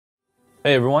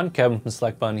Hey everyone, Kevin from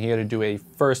SelectButton here to do a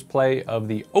first play of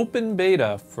the open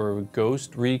beta for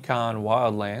Ghost Recon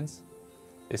Wildlands.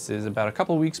 This is about a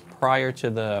couple weeks prior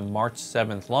to the March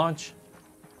 7th launch.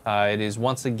 It is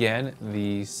once again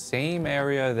the same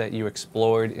area that you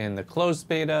explored in the closed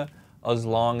beta, as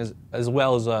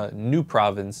well as a new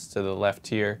province to the left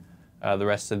here. The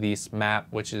rest of this map,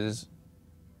 which is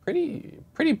pretty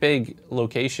big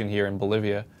location here in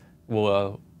Bolivia,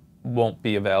 won't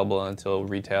be available until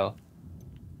retail.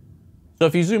 So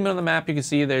if you zoom in on the map, you can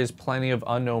see there's plenty of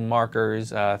unknown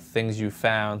markers, things you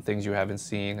found, things you haven't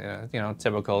seen,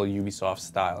 typical Ubisoft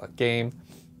style game.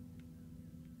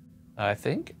 I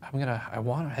think I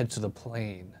want to head to the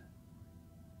plane,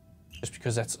 just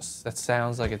because that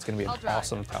sounds like it's gonna be an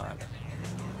awesome time.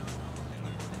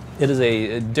 It is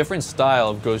a different style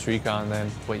of Ghost Recon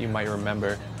than what you might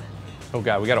remember. Oh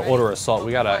god, we got an order assault.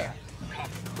 We got a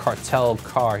cartel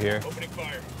car here.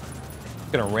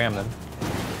 Gonna ram them.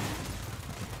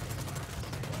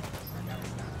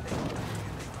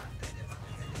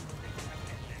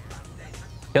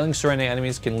 Killing surrendering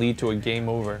enemies can lead to a game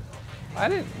over. I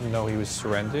didn't know he was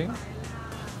surrendering.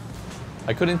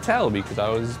 I couldn't tell because I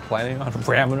was planning on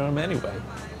ramming him anyway.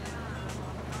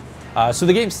 So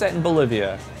the game's set in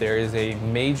Bolivia. There is a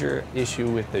major issue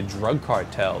with the drug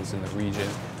cartels in the region,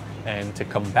 and to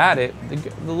combat it,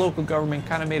 the local government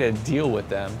kind of made a deal with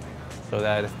them so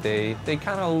that if they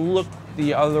kind of look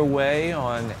the other way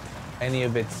on any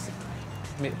of its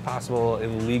possible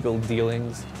illegal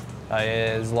dealings,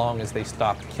 as long as they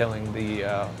stop killing the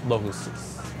local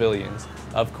civilians.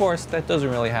 Of course, that doesn't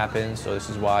really happen, so this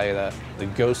is why the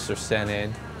ghosts are sent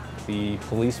in. The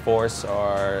police force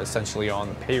are essentially on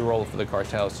the payroll for the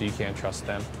cartel, so you can't trust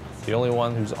them. The only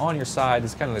one who's on your side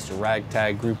is kind of this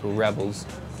ragtag group of rebels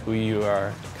who you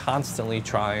are constantly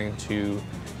trying to...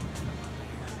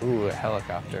 Ooh, a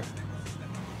helicopter.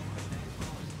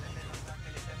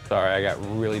 Sorry, I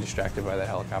got really distracted by that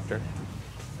helicopter.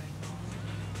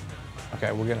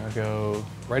 Okay, we're gonna go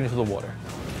right into the water.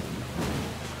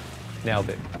 Nailed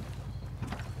it.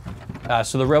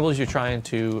 So the rebels you're trying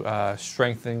to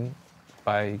strengthen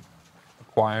by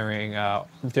acquiring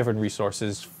different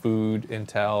resources, food,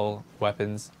 intel,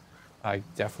 weapons. I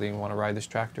definitely want to ride this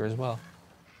tractor as well.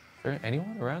 Is there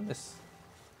anyone around this?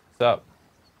 What's up?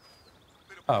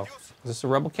 Oh, is this a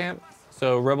rebel camp?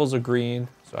 So rebels are green,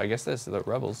 so I guess this is the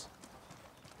rebels.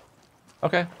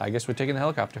 Okay, I guess we're taking the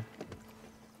helicopter.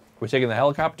 We're taking the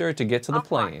helicopter to get to the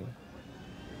plane.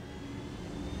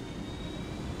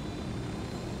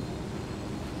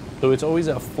 So it's always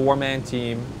a 4-man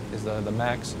team is the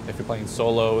max. If you're playing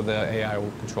solo, the AI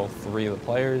will control 3 of the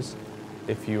players.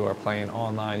 If you are playing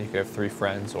online, you can have 3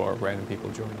 friends or random people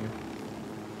join you.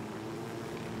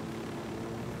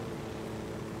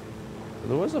 So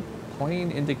there was a plane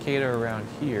indicator around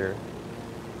here.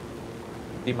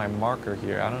 See my marker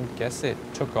here. I don't guess it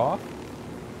took off.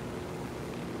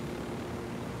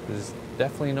 There's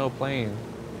definitely no plane.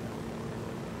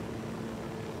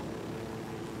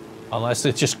 Unless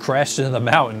it just crashed into the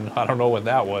mountain. I don't know what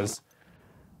that was.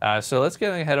 So let's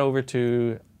head over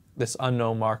to this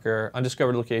unknown marker.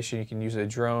 Undiscovered location. You can use a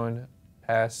drone.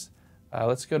 Pass.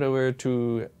 Let's go over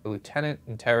to a lieutenant.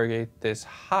 Interrogate this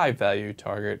high-value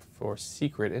target for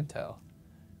secret intel.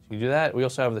 So you do that. We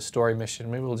also have the story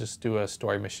mission. Maybe we'll just do a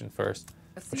story mission first.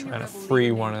 We're trying to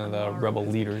free one of the rebel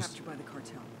leaders.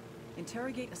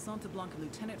 Interrogate a Santa Blanca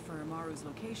lieutenant for Amaru's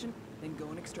location, then go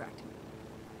and extract him.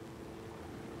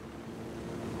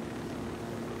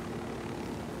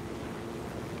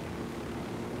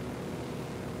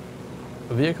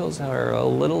 The vehicles are a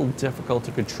little difficult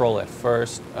to control at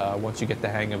first. Once you get the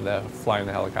hang of flying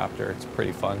the helicopter, it's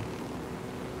pretty fun.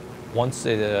 Once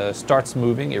it starts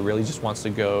moving, it really just wants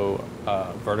to go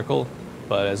vertical,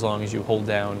 but as long as you hold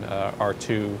down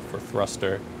R2 for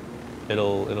thruster,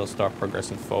 it'll start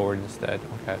progressing forward instead.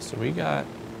 Okay, so we got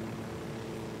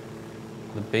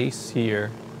the base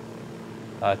here.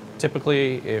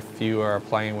 Typically, if you are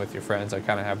playing with your friends, I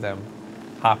kind of have them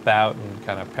hop out and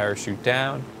kind of parachute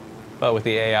down. But with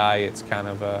the AI, it's kind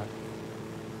of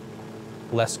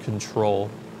less control.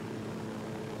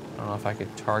 I don't know if I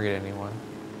could target anyone.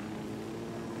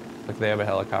 Look, they have a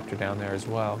helicopter down there as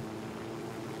well.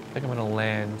 I think I'm gonna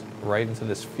land right into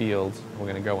this field. We're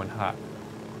gonna go in hot.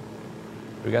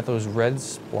 We got those red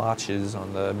splotches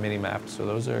on the mini-map, so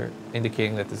those are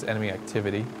indicating that there's enemy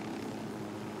activity.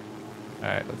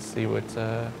 Alright, let's see what...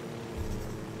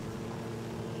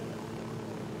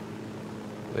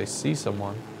 They see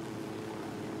someone.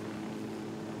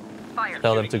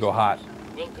 Tell them to go hot.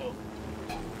 We'll go.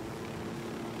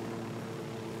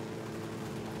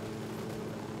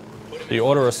 Put him So you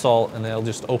order assault, and they'll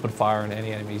just open fire on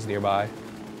any enemies nearby.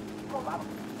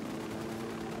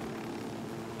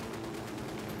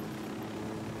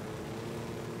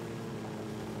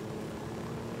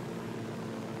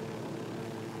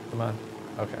 Come on.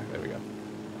 Okay, there we go.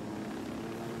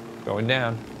 Going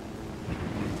down.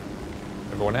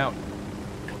 Everyone out.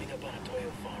 Coming up on a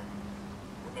Toyo farm.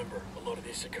 Remember, a lot of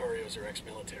these Sicarios are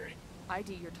ex-military.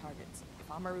 ID your targets.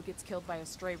 If Amaru gets killed by a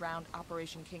stray round,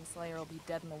 Operation Kingslayer will be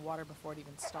dead in the water before it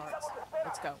even starts.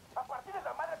 Let's go.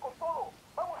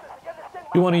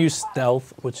 You want to use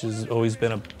stealth, which has always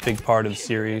been a big part of the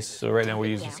series. So right now we're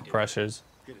using suppressors.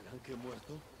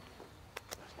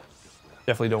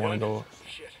 Definitely don't want to go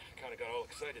Shit, kinda got all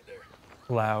excited there.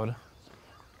 loud.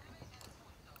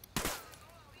 What's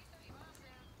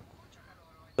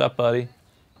up, buddy?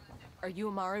 Are you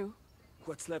Amaru?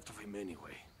 What's left of him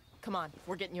anyway? Come on,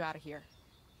 we're getting you out of here.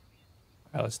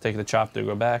 All right, let's take the chopper to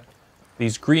go back.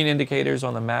 These green indicators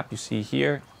on the map you see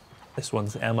here. This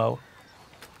one's ammo.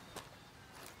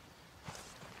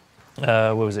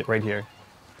 What was it? Right here.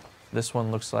 This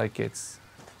one looks like it's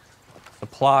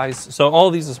supplies. So all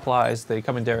these supplies, they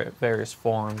come in various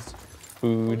forms.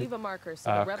 We'll Food, leave a marker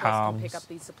so the rebels can pick comms, up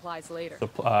these supplies later.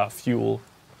 fuel.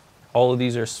 All of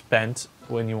these are spent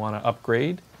when you want to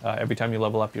upgrade. Every time you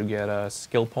level up, you'll get a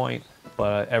skill point,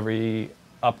 but every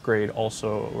upgrade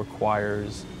also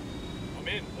requires... I'm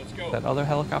in, let's go. That other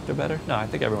helicopter better? No, I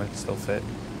think everyone can still fit.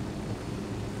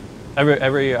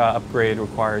 Every upgrade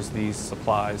requires these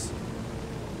supplies.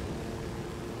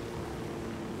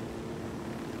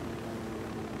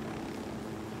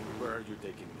 Where are you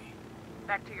taking me?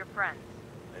 Back to your friends.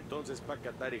 Entonces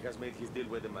Pacatari has made his deal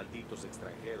with the malditos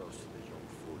extranjeros, the young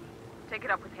fool. Take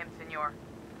it up with him, senor.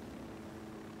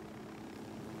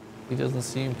 He doesn't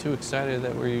seem too excited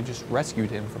that we just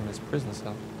rescued him from his prison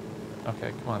cell.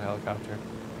 Okay, come on, helicopter.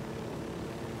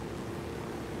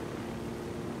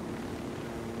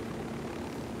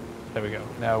 There we go.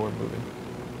 Now we're moving.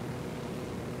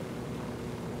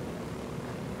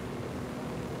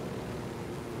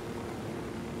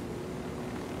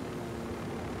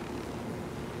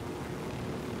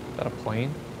 Is that a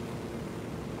plane?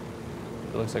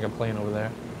 It looks like a plane over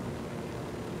there.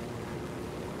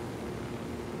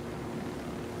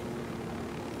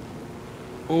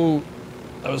 Ooh,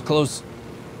 that was close.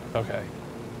 Okay.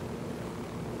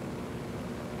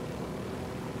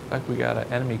 Looks like we got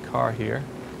an enemy car here.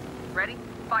 Ready?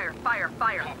 Fire, fire,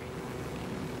 fire.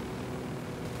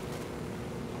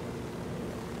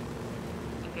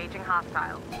 Engaging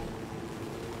hostile.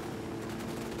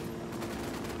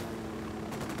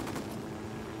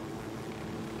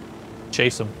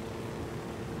 Chase him.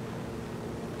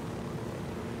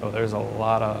 Oh, there's a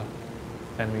lot of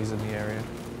enemies in the area.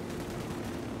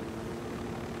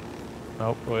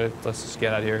 Nope, wait, let's just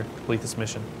get out of here, complete this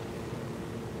mission.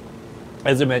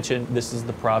 As I mentioned, this is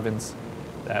the province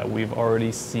that we've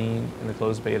already seen in the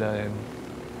closed beta,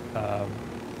 and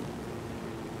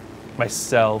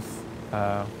myself,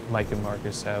 Mike and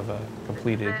Marcus have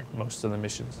completed most of the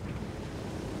missions.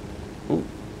 Ooh,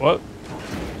 what?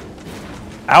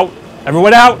 Out!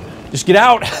 Everyone out! Just get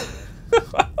out!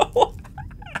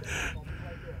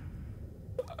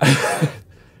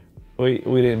 We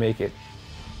didn't make it.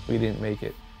 We didn't make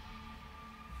it.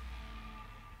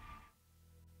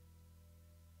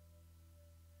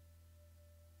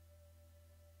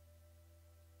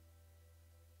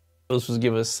 This was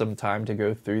give us some time to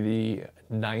go through the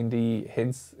 90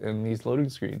 hints in these loading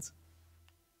screens.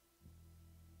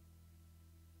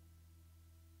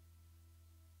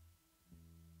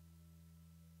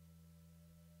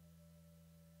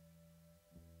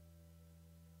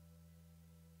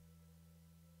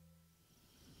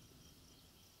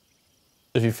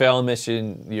 If you fail a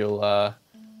mission, you'll, I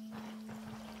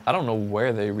don't know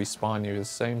where they respawn you. It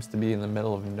seems to be in the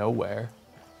middle of nowhere.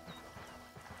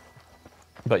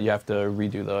 But you have to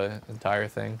redo the entire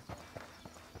thing.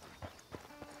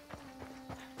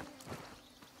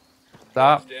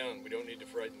 Stop. Down. We don't need to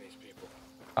frighten these people.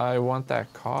 I want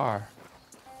that car.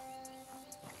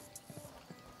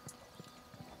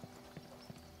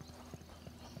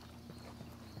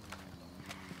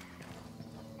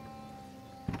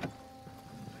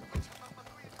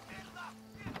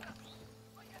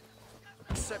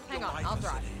 Hang on, I'll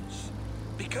drive.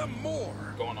 Become more.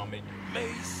 Going on me.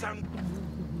 May sound.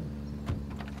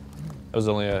 That was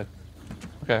only a...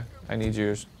 Okay, I need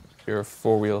your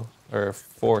four-wheel, or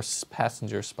four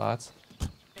passenger spots.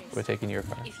 We're taking your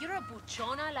car. If you're a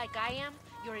buchona like I am,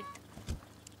 you're a...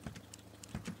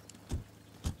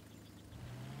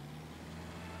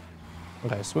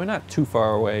 Okay, so we're not too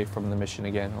far away from the mission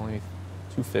again, only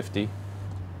 250.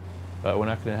 But we're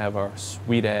not going to have our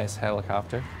sweet-ass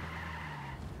helicopter.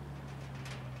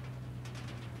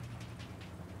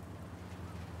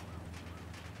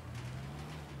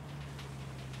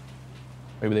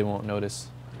 Maybe they won't notice.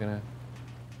 We're gonna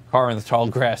car in the tall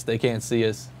grass. They can't see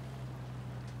us.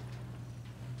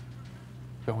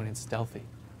 Going in stealthy.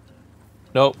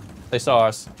 Nope, they saw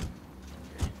us.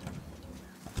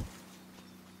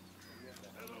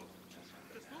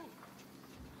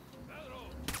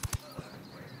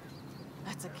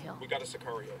 That's a kill. We got a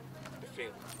Sicario. The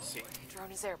field. See.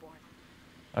 Drone is airborne.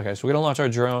 Okay, so we're gonna launch our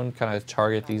drone, kind of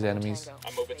target these enemies. Tango.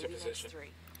 I'm moving to Baby position. next 3.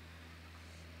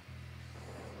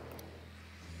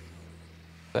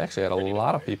 They actually had a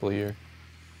lot of people here.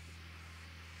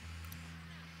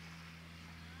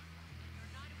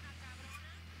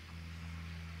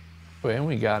 Wait, and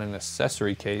we got an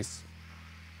accessory case.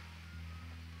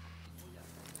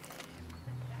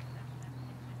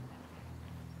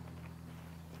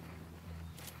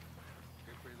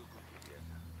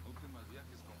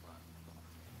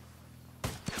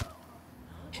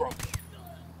 Truck.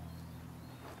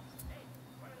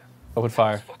 Open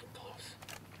fire. Fucking close.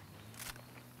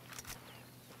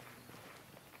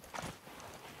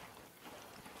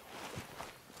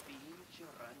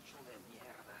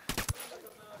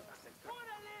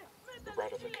 We're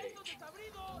out of the cage.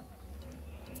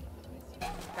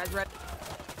 Guys ready?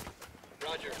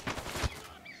 Roger.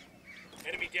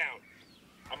 Enemy down.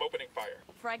 I'm opening fire.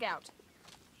 Frag out.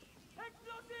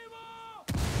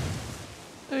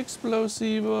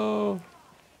 Explosivo.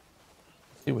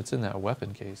 See what's in that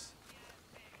weapon case.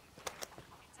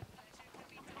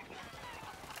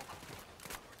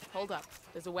 Hold up.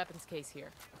 There's a weapons case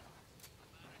here.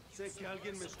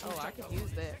 Oh, I could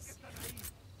use this.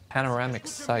 Panoramic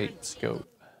sight scope.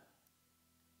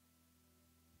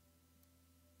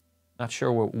 Not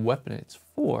sure what weapon it's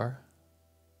for.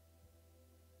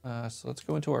 So let's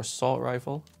go into our assault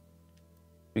rifle.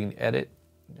 We can edit.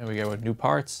 There we go with new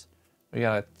parts. We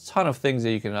got a ton of things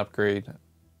that you can upgrade.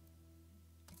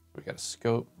 We got a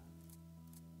scope.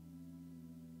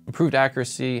 Improved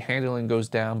accuracy, handling goes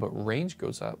down, but range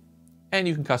goes up. And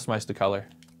you can customize the color.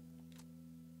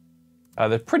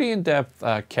 The pretty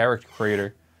in-depth character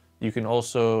creator. You can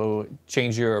also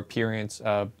change your appearance,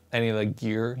 any of the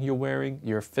gear you're wearing.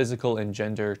 Your physical and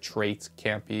gender traits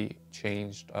can't be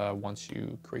changed once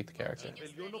you create the character.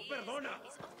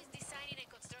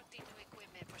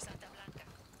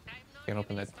 Can't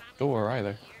open that door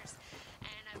either.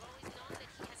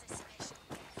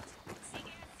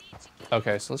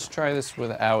 Okay, so let's try this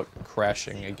without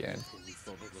crashing again.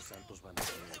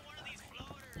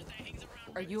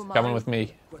 Are you a Coming with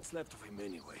me, What's left of him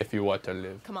anyway? if you want to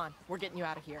live. Come on, we're getting you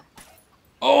out of here.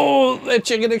 Oh, that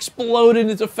chicken exploded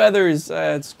into feathers.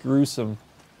 That's gruesome.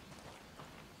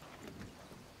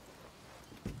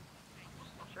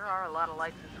 Sure are a lot of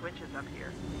lights and switches up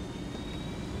here.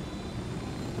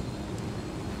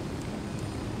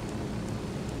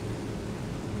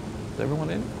 Is everyone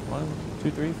in? 1,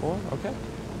 2, 3, 4. Okay.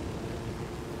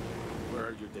 Where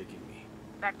are you taking me?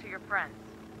 Back to your friends.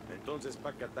 Entonces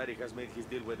Pacatari has made his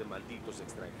deal with the malditos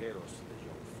extranjeros, the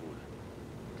young fool.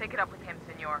 Take it up with him,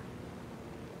 senor.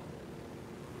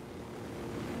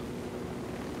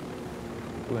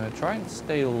 We're gonna try and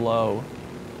stay low,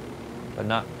 but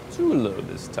not too low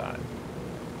this time.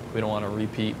 We don't want to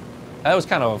repeat. That was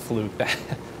kind of a fluke. That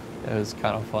was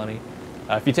kind of funny.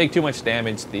 If you take too much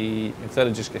damage, instead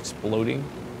of just exploding,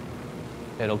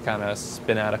 it'll kind of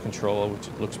spin out of control, which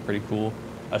looks pretty cool.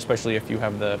 Especially if you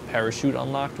have the parachute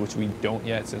unlocked, which we don't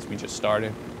yet since we just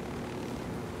started.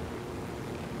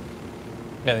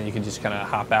 And then you can just kind of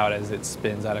hop out as it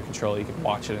spins out of control. You can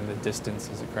watch it in the distance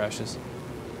as it crashes.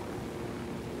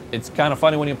 It's kind of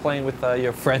funny when you're playing with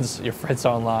your friends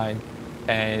online,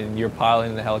 and you're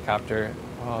piloting the helicopter.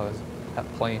 Oh, there's that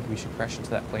plane. We should crash into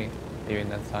that plane maybe in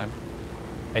that time.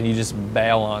 And you just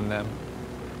bail on them.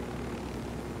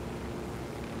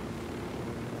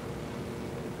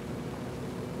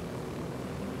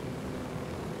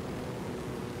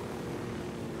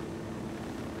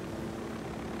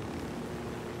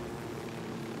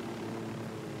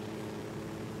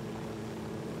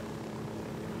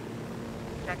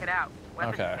 Check it out.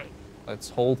 Weapons Okay. case. Let's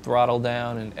hold throttle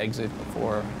down and exit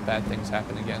before bad things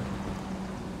happen again.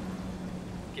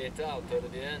 Get out, todo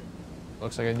bien.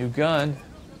 Looks like a new gun.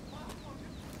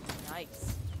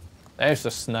 Nice. There's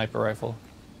the sniper rifle.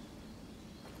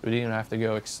 We didn't even have to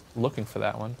go looking for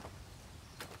that one.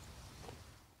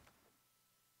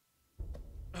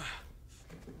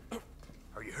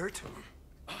 Are you hurt?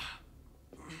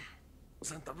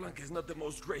 Santa Blanca is not the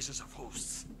most gracious of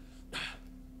hosts.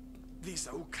 These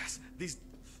Aucas, these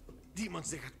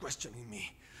demons, they got questioning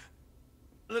me.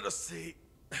 let us say,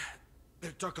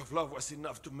 their talk of love was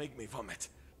enough to make me vomit.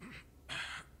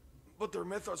 But their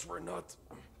methods were not...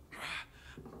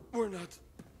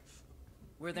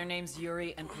 Were their names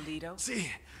Yuri and Polito? Sí,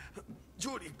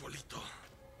 Yuri Polito.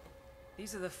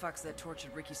 These are the fucks that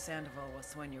tortured Ricky Sandoval while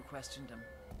Sueño questioned him.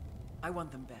 I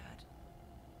want them bad.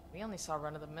 We only saw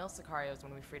run-of-the-mill Sicarios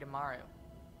when we freed Amaru.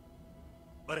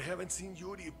 But I haven't seen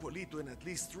Yuri and Polito in at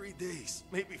least 3 days,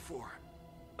 maybe 4.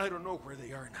 I don't know where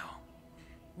they are now.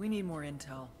 We need more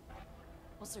intel.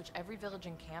 We'll search every village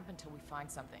and camp until we find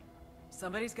something.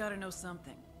 Somebody's gotta know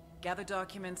something. Gather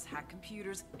documents, hack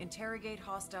computers, interrogate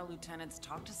hostile lieutenants,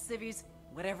 talk to civvies,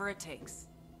 whatever it takes.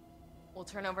 We'll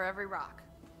turn over every rock.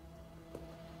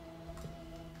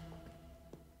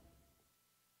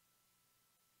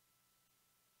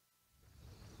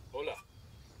 Hola.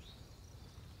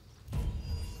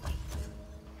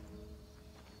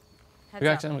 We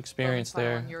got some experience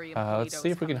there. Let's see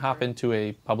if we can hop into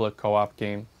a public co-op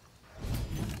game.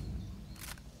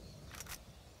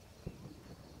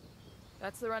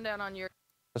 That's the rundown on your...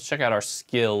 Let's check out our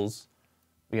skills.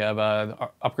 We have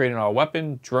upgrading our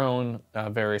weapon, drone,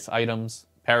 various items,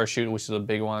 parachute, which is a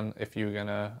big one if you're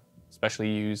gonna especially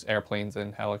use airplanes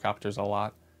and helicopters a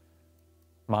lot.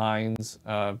 Mines,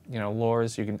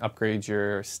 lures, you can upgrade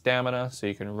your stamina so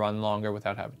you can run longer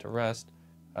without having to rest.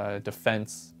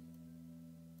 Defense,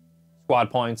 squad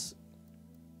points,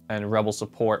 and rebel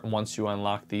support once you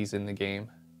unlock these in the game.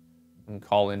 You can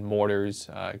call in mortars,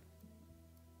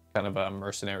 kind of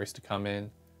mercenaries to come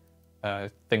in,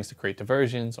 things to create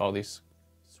diversions, all these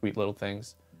sweet little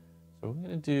things. So we're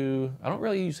gonna do, I don't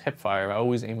really use hip fire, I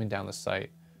always aiming down the sight.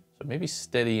 So maybe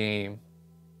steady aim.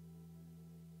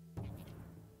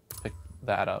 Pick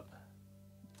that up.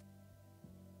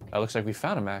 That looks like we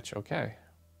found a match, okay.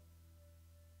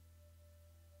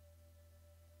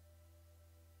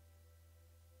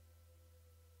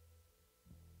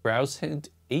 Browse hint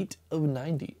 8 of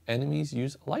 90. Enemies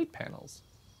use light panels.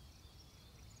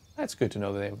 That's good to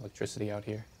know that they have electricity out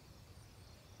here.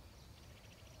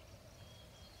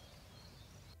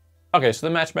 Okay, so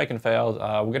the matchmaking failed.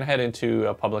 We're going to head into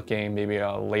a public game maybe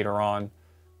later on.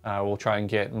 We'll try and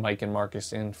get Mike and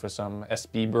Marcus in for some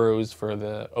SB Bros for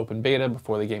the open beta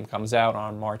before the game comes out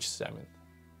on March 7th.